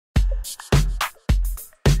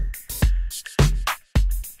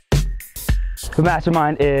The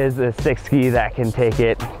Mastermind is a stick ski that can take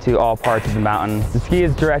it to all parts of the mountain. The ski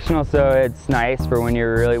is directional, so it's nice for when you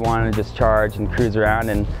really want to just charge and cruise around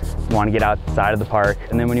and want to get outside of the park.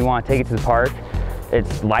 And then when you want to take it to the park,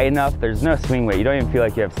 it's light enough, there's no swing weight. You don't even feel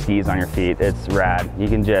like you have skis on your feet. It's rad. You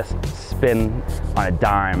can just spin on a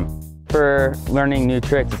dime. For learning new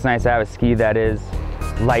tricks, it's nice to have a ski that is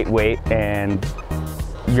lightweight and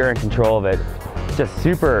you're in control of it. Just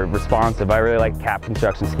super responsive. I really like cap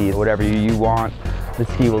construction skis. Whatever you want, the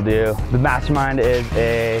ski will do. The Mastermind is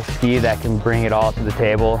a ski that can bring it all to the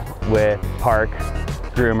table with park,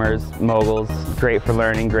 groomers, moguls. Great for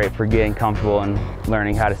learning, great for getting comfortable and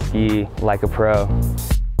learning how to ski like a pro.